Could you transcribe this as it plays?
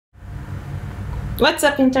What's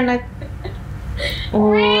up, internet?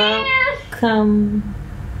 Welcome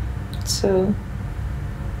to...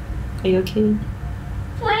 Are you okay?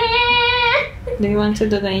 Do you want to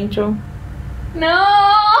do the intro? No!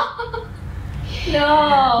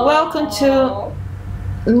 No! Welcome to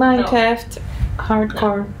Minecraft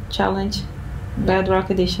Hardcore Challenge Bedrock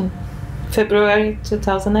Edition, February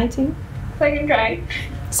 2019. Second try.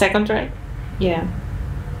 Second try? Yeah.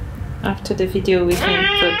 After the video we can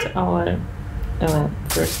put our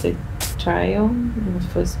first trial.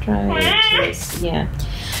 First try. It was, yeah.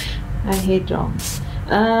 I hate drones.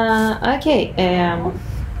 Okay.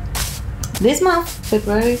 This month,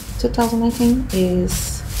 February 2019,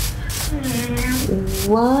 is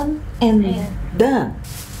one and done.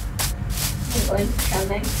 I'm going to try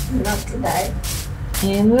not to die.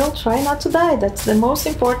 And we'll try not to die. That's the most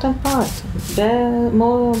important part.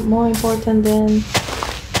 More important than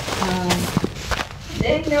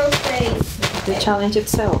there's no face. the challenge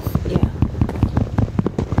itself. Yeah.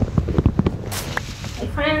 I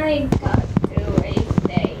finally got through 8th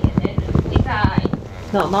day and then we died.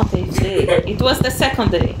 No, not 8th day. It was the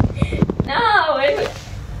second day. No,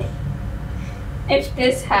 if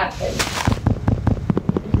this happens,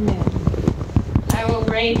 Yeah. I will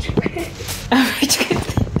rage quit.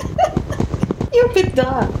 You'll be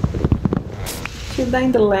done. If you die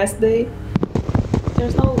in the last day,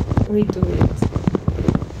 there's no redo it.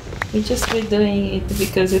 We're just redoing it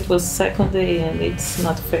because it was second day and it's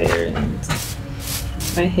not fair, and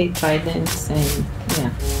I hate tridents and yeah.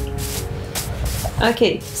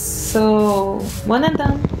 Okay, so one and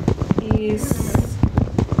done is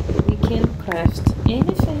we can craft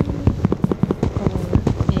anything or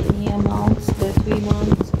any amounts that we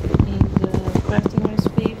want in the crafting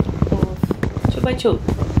recipe of 2x2.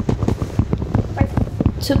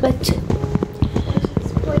 2x2.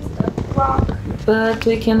 But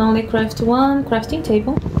we can only craft one crafting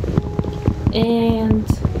table, and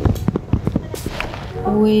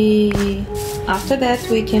after that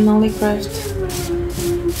we can only craft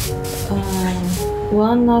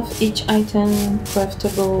one of each item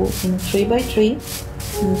craftable in 3x3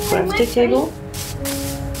 in crafting table.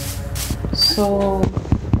 So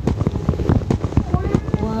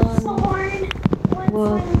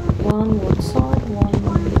one wood sword, one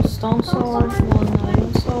stone sword, one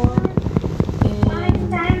iron sword.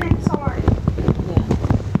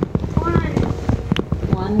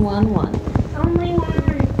 One. Only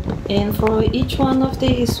one. And for each one of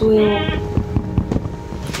these we'll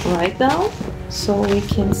write down so we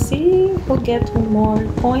can see who gets more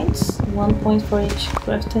points. 1 point for each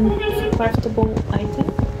craftable item.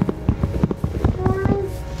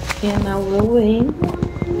 And I will win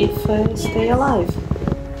if I stay alive.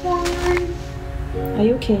 Are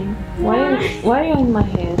you okay? Why are you in my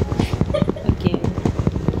head again?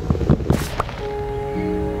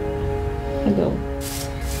 Hello.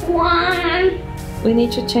 One. We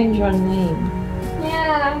need to change your name.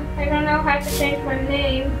 Yeah, I don't know how to change my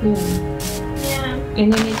name. Yeah.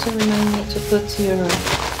 And you need to remind me to put your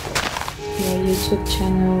YouTube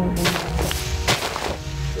channel in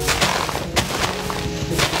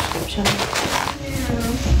the description.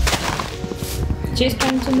 Yeah. She's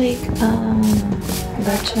trying to make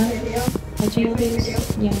gacha videos.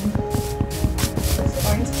 Yeah.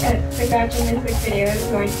 The gacha music video is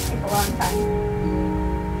going to take a long time.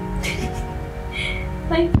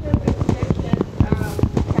 Like the description,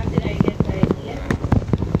 how did I get the idea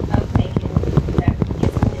of making that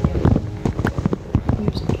music video?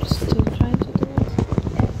 You're still trying to do it?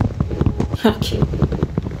 Yes. Okay.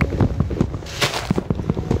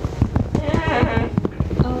 Yeah.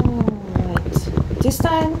 Alright. This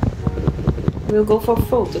time we'll go for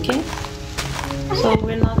fruit, okay? So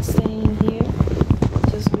we're not staying here.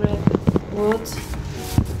 Just grab wood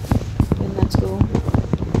and let's go.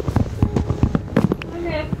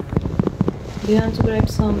 Do you want to grab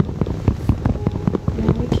some?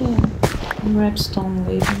 Yeah, we can grab stone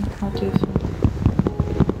maybe. How do you think?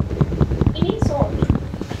 We need sword.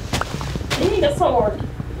 We need a sword.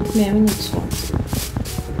 Yeah, we need sword.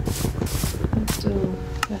 Let's do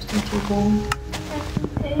crafting table.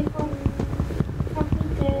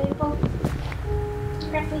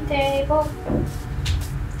 Crafting table.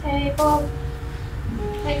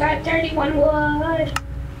 I got 31 wood.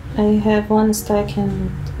 I have 1 stack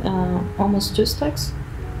and almost 2 stacks.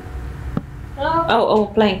 Oh,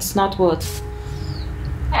 planks, not wood.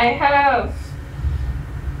 I have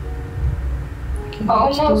Okay,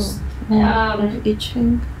 almost each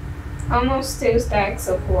thing. almost 2 stacks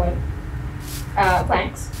of wood.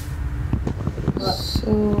 Planks.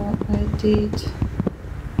 So I did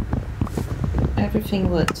everything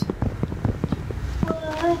wood.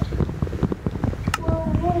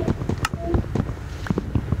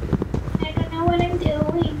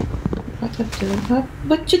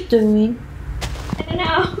 What you doing? I don't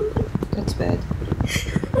know. That's bad.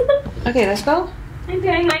 Okay, let's go. I'm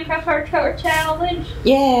doing Minecraft Hardcore Challenge.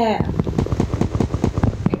 Yeah.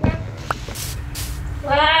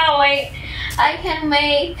 Wow, I can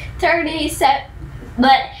make 36.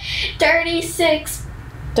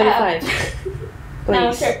 35.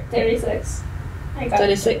 No, Please. 36. I got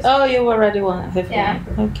 36. Oh, you already won. Yeah.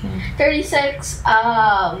 Okay. 36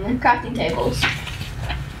 crafting tables.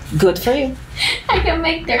 Good for you. I can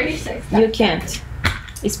make 36. You can't.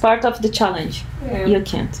 It's part of the challenge. Yeah. You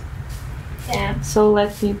can't. Yeah. So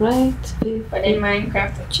let me write. But in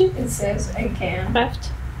Minecraft, it says I can.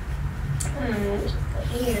 Craft. Just go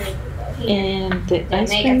here, go here. And the Then ice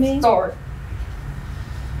make cream a bee. sword.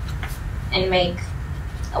 And make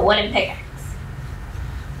a wooden pickaxe.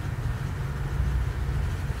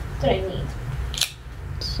 That's what I need.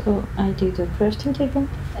 So I did a crafting table.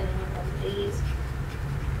 Then one of these.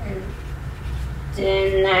 And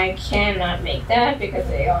then I cannot make that because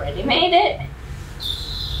they already made it.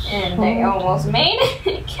 And they almost made it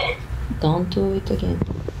again. Don't do it again.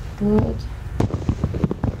 Good.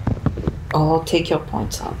 Oh, take your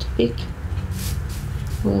points out. Pick.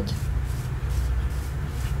 Good.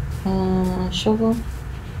 Shovel.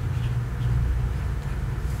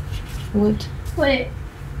 Wood. Wait.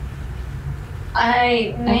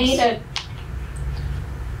 I made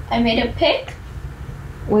a pick.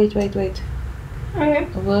 Wait. Okay.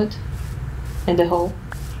 Wood. And the hole.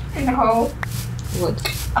 And a hole. Wood.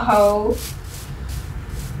 A hole.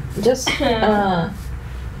 Just put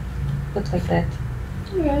like that.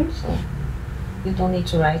 Okay. So you don't need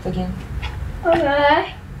to write again.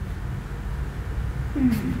 Okay.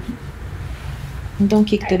 Don't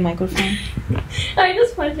kick the microphone. I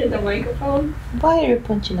just punched the microphone. Why are you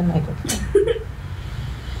punching the microphone?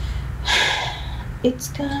 It's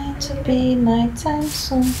going to be nighttime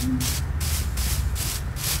soon.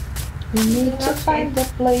 We need to find a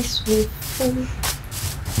place with food.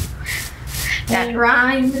 That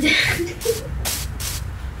rhymed.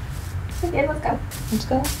 Okay, let's go. Let's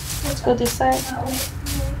go. Let's go this side. Oh, wait.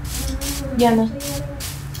 Llama.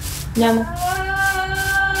 Llama.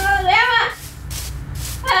 Llama!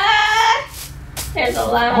 Ah! There's a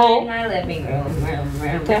llama Hole. in my living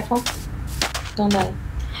room. Careful. Don't die.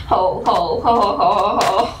 Ho, ho, ho, ho,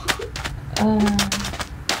 ho.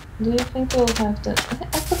 Do you think we'll have the...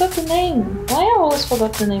 I forgot the name. Why I always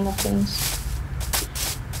forgot the name of things?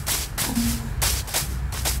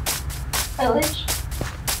 Village?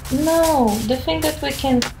 No, the thing that we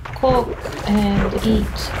can cook and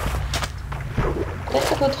eat.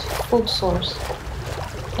 That's a good food source.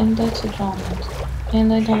 And that's a drowned.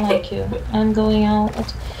 And I don't like you. I'm going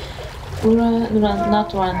out. Run,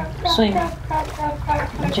 not run. Swim.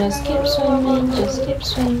 Just keep swimming, just keep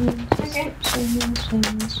swimming, just keep swimming,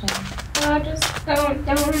 swimming. Just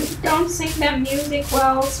don't sing that music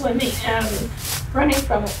while swimming, running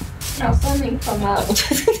from it. No, swimming from down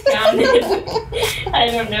it. I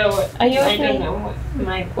don't know what. Are you I okay? don't know what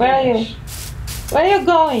my. Where are you? Where are you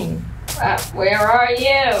going? Where are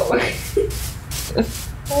you?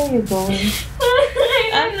 Where are you going?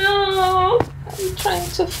 I don't know. I'm trying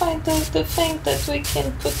to find the thing that we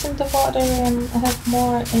can put in the water and have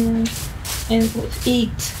more and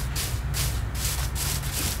eat.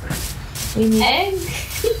 We need Egg?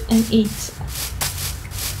 and eat.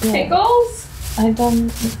 Yeah. Pickles? I don't.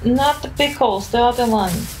 Not the pickles. The other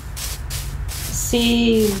one.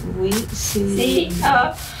 Seaweed. See?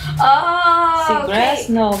 Seagrass? Okay.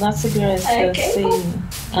 No, not seagrass. Okay.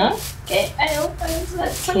 Huh? Okay. I don't know.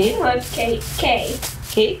 Something like cake.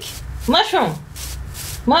 Cake? Mushroom.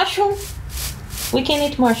 Mushroom. We can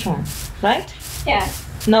eat mushroom, right? Yeah.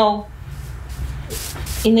 No.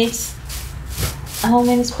 It needs. How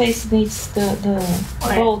many space needs the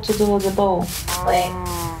What? bowl to do the bowl? Wait.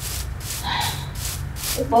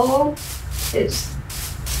 The bowl is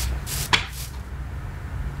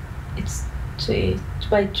It's 3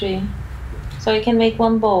 by 3. So you can make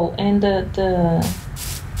one bowl and the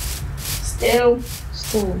still.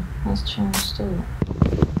 stool. Mushroom stool.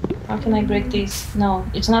 How can I break this? No,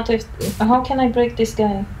 it's not if. How can I break this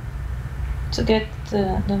guy to get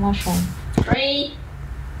the mushroom? 3.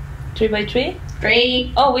 3 by 3?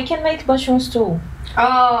 3. Oh, we can make mushrooms too.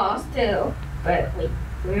 Oh, still. But we.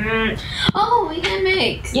 Oh, we can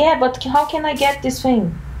make. Yeah, but how can I get this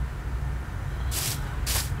thing?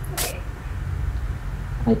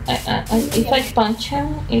 If I punch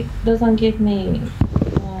him, it doesn't give me.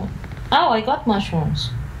 Oh, I got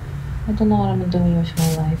mushrooms. I don't know what I'm doing with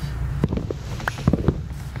my life.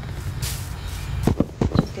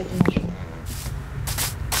 Just get the mushroom.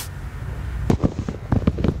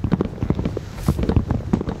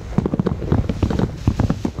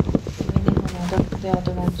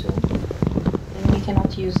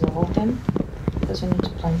 use all of them because we need to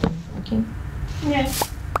plant them. Okay. Yeah.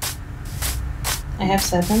 I have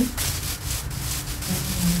 7.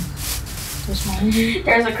 There's mine here.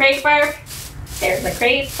 There's a creeper. There's a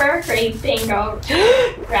creeper creeping over.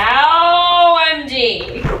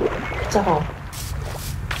 OMG! It's a hole.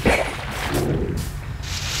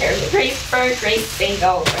 There's a creeper creeping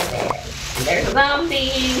over there. And there's a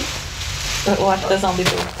zombie. What the zombie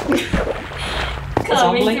do?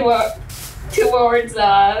 Coming towards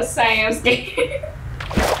us. I am scared.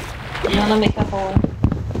 You wanna make a hole?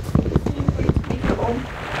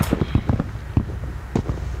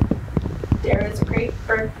 There is a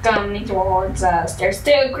creeper coming towards us. There's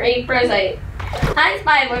 2 creepers. I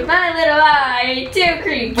spy with my little eye. 2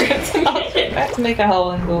 creepers. Okay, let's make a hole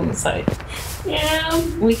and go inside. Yeah.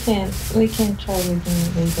 We can try with the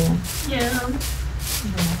later one. Yeah.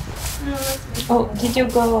 Yeah. No, let's make Oh, did you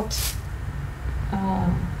go out?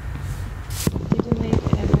 Did you make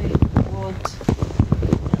every wood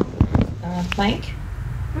plank?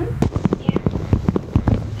 Yeah.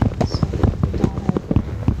 So we don't have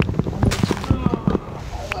only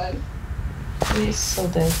 2. We're so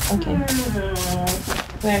dead. Okay.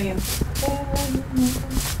 Where are you?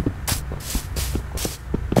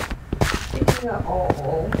 Digging a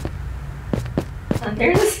hole. And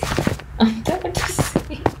there's. I'm going to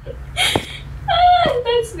see.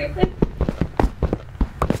 That's stupid.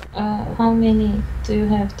 How many do you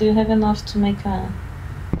have? Do you have enough to make a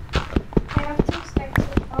I have 2 stacks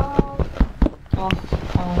of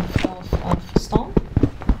stone?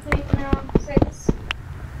 Wait, no, 6.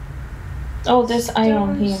 Oh, there's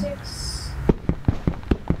iron here. 6.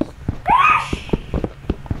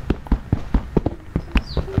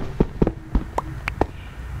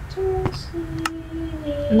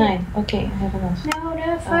 9. Okay, I have enough.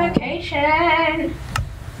 Notification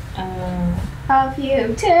of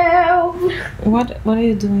you too. What are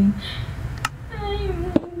you doing? I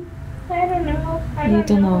don't know. You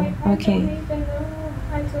don't know. Okay.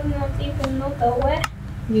 I do not even know the way.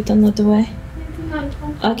 You don't know the way? I do not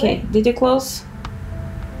know the Okay, way. did you close?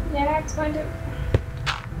 Yeah, it's going to.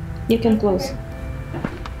 You can close.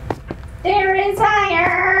 There is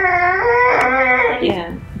iron!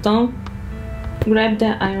 Yeah, don't grab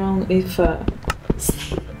the iron if a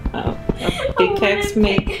pickaxe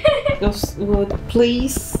make those wood,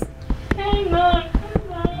 please. I'm not.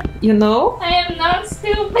 You know? I am not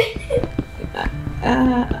stupid.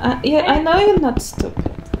 Yeah, I know you're not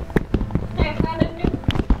stupid. I'm not a noob.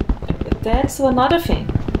 That's another thing.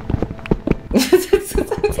 A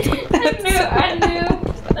noob,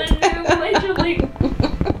 literally.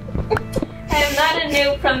 I am not a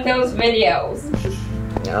noob from those videos.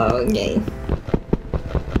 Okay.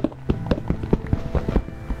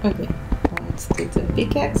 Okay, let's do the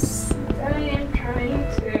pickaxe. I am trying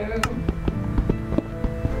to.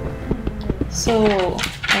 So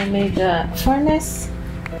I made a furnace.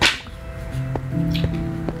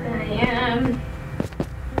 I am.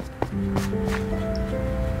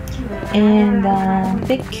 And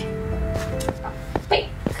pick Pick.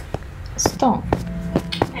 stone.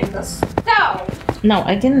 And the stone. No,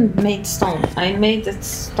 I didn't make stone. I made a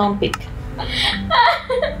stone pick.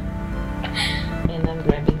 And I'm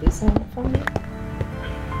grabbing this one from you.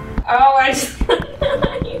 Oh, I just.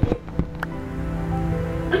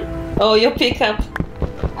 Oh, you pick up.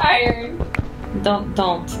 Iron.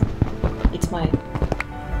 Don't. It's mine.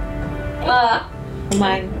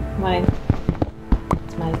 Mine.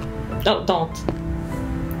 It's mine. Oh, don't.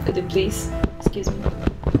 Could you please? Excuse me.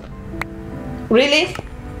 Really?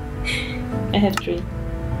 I have 3.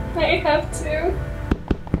 I have 2.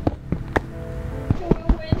 I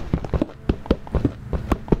will win.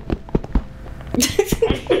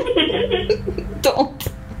 Don't.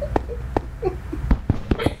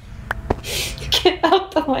 Get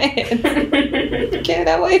out of my head. Get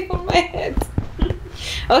away from my head.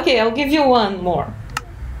 Okay, I'll give you 1 more.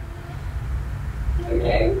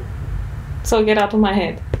 Okay. So get out of my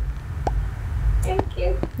head. Thank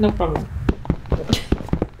you. No problem.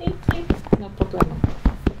 Thank you. No problem.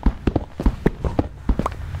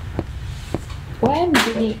 Why am I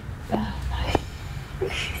doing? Oh my.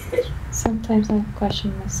 Sometimes I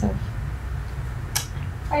question myself.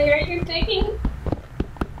 Why are you digging?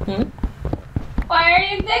 Hmm? Why are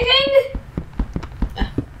you digging?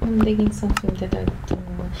 I'm digging something that I don't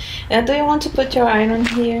know. Do you want to put your iron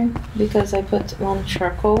here? Because I put 1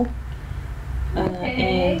 charcoal.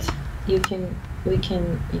 Okay. And we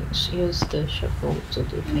can use the charcoal to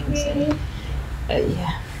do things. Okay.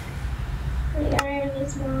 Yeah. The iron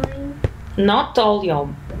is mine. Not all your.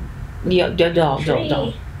 Three.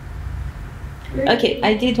 Okay,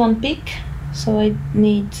 I did 1 pick, so I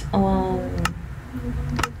need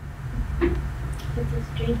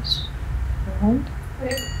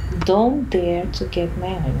please. Don't dare to get my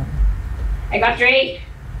iron. I got 3.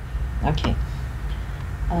 Okay.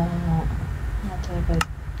 What have I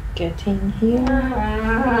get in here?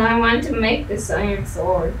 I want to make this iron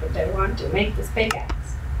sword, but I want to make this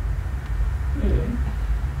pickaxe.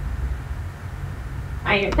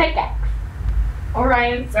 Iron pickaxe. Or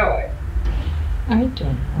iron sword. I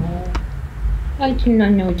don't know. I do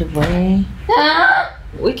not know the way.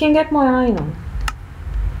 We can get more iron.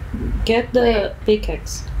 Get the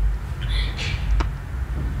pickaxe.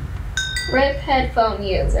 RIP headphone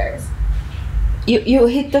users. You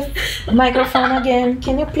hit the microphone again.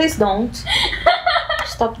 Can you please don't?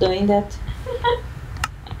 Stop doing that.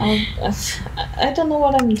 I don't know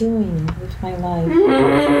what I'm doing with my life.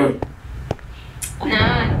 No,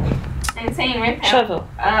 I'm saying RIP Shovel.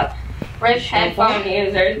 RIP headphone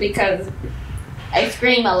users because I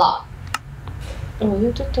scream a lot. Oh,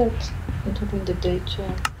 you did that. You did in the day too.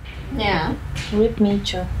 Yeah. Rip me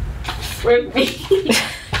too. RIP me.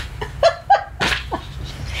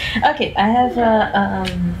 Okay, I have a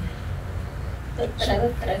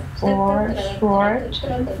sword,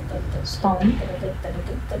 stone,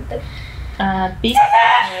 piece.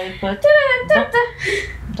 But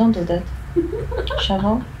don't do that.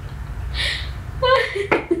 Shovel,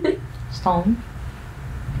 stone.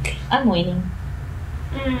 I'm winning.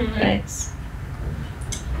 X,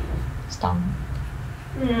 stone,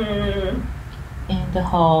 and the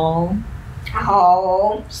hole,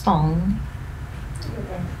 stone.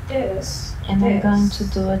 This. And I'm going to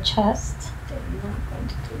do a chest. I'm not going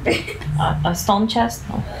to do this. A stone chest?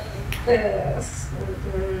 No. This.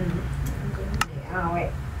 Oh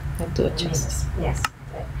wait. I'll do a chest. Yes.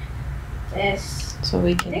 This. So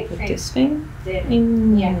we can put this thing Didn't.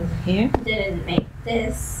 in Yeah. here. Didn't make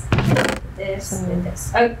this. This. So And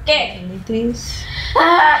this. Okay. I need this.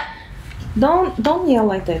 Don't yell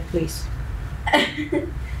like that, please.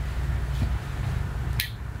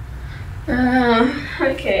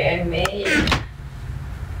 Okay, I made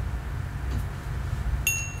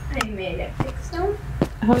a pixel.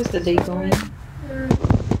 How is the day going?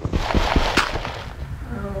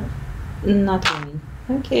 Oh. Not going.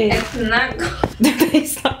 Okay. It's not going. The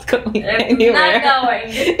day's not going It's anywhere. not going.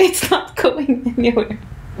 It's not going anywhere.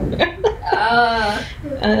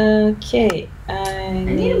 Okay. I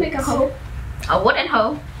need to make a hole. A wooden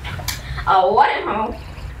hole. A wooden hole.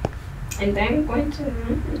 And then I'm going to...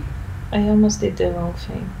 I almost did the wrong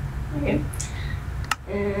thing. Okay.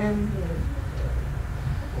 And...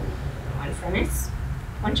 one furnace.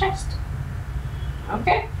 One chest.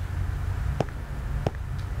 Okay.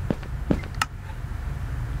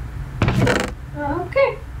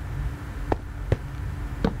 Okay.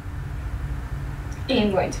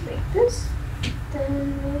 I'm going to make this.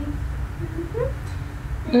 Then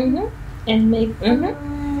make... And make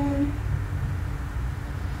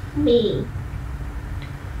B.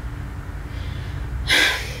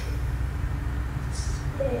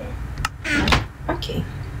 Okay.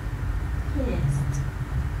 Yes.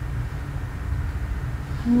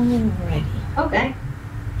 Alrighty. Okay.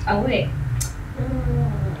 Oh wait.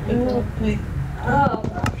 Wait. Oh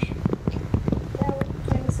gosh.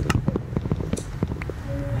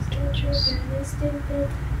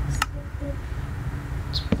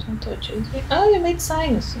 Don't touch it. Oh, you made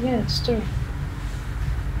signs. Yeah, it's true.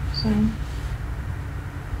 Sign.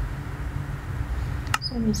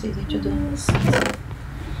 Sign is easy to do.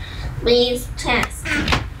 Please chest.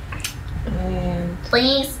 And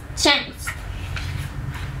Please chest.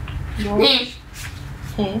 Heh.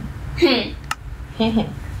 Heh. Heh.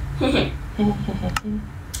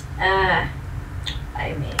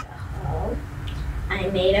 I made a hole. I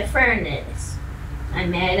made a furnace. I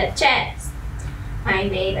made a chest. I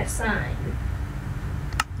made a sign.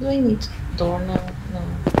 Do I need door now? No.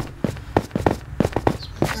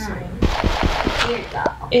 Sign. Here you go.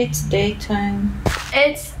 It's daytime.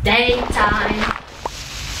 It's daytime.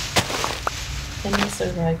 Let me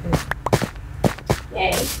survive it.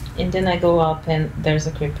 Yay. And then I go up and there's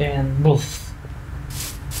a creeper and boof.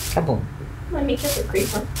 Kaboom. Let me kill the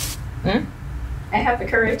creeper. Hmm? I have the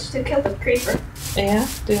courage to kill the creeper. Yeah?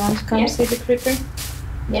 Do you want to come Yeah. see the creeper?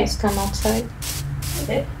 Yeah. Just come outside. I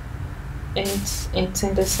did. It's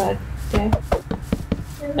in the side there.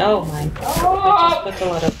 Oh my. I Oh! just put a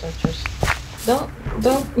lot of torches. Don't,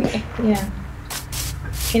 yeah.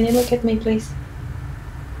 Can you look at me, please?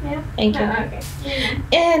 Yeah. Thank you. Oh, okay.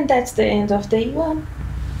 And that's the end of day 1.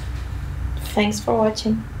 Thanks for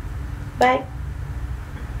watching. Bye.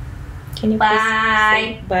 Can you please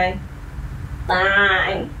say bye?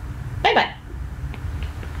 Bye. Bye bye.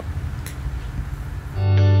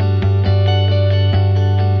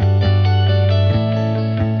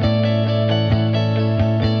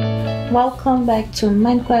 Welcome back to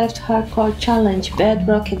Minecraft Hardcore Challenge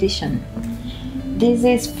Bedrock Edition. This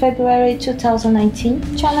is February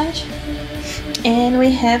 2019 challenge, and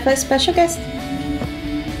we have a special guest.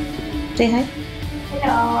 Say hi.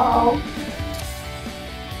 Hello.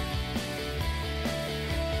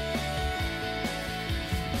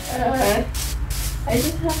 I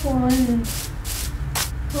just have one.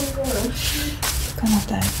 Oh gosh. Gonna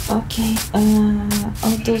die. Okay,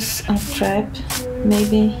 I'll do a trap,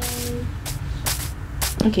 maybe.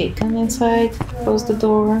 Okay, come inside, close the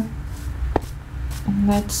door, and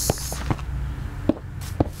let's...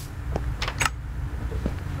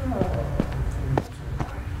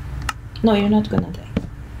 No, you're not gonna die.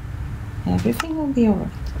 Everything will be alright.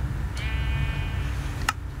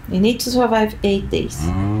 You need to survive 8 days.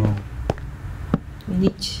 We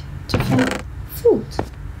need to find food.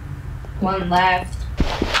 One left.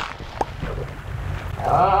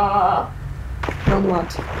 Oh, Then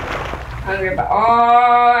what? hungry, but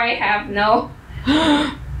oh, I have no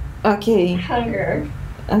Okay, hunger.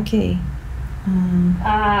 okay.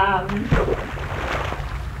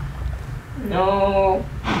 No.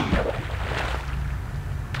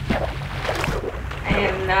 I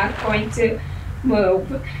am not going to move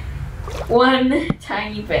one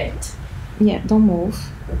tiny bit. Yeah, don't move.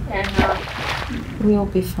 And We'll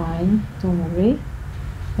be fine. Don't worry.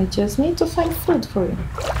 I just need to find food for you.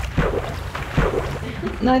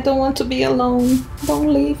 I don't want to be alone.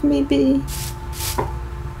 Don't leave me be.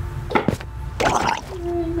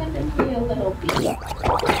 I'm gonna be a little bee.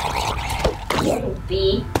 Little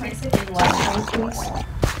bee. My second life,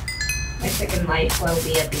 my second life will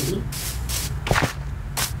be a bee.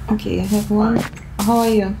 Okay, I have one. How are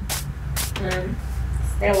you?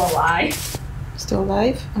 Still alive. Still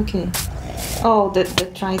alive? Okay. Oh, the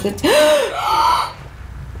trident.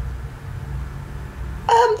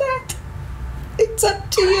 I'm dead. It's up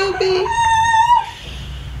to you, bee.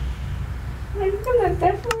 I'm gonna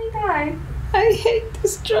definitely die. I hate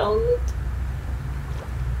this drone.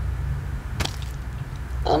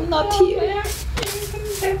 I'm not here. I'm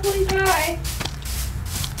gonna definitely die.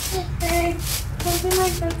 Okay, something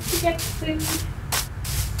like that to get food.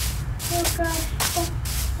 Oh god.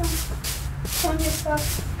 Oh, get stuck.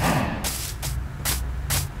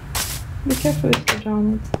 Be careful if you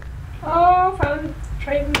drown it. Oh, found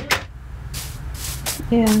trading.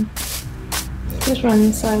 Yeah. Just run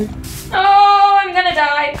inside. Oh, I'm gonna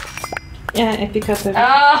die. Yeah, I pick up everything.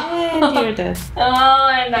 Oh, And you're dead. Oh,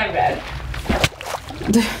 and I'm dead.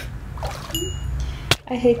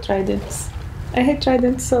 I hate tridents. I hate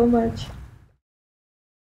tridents so much.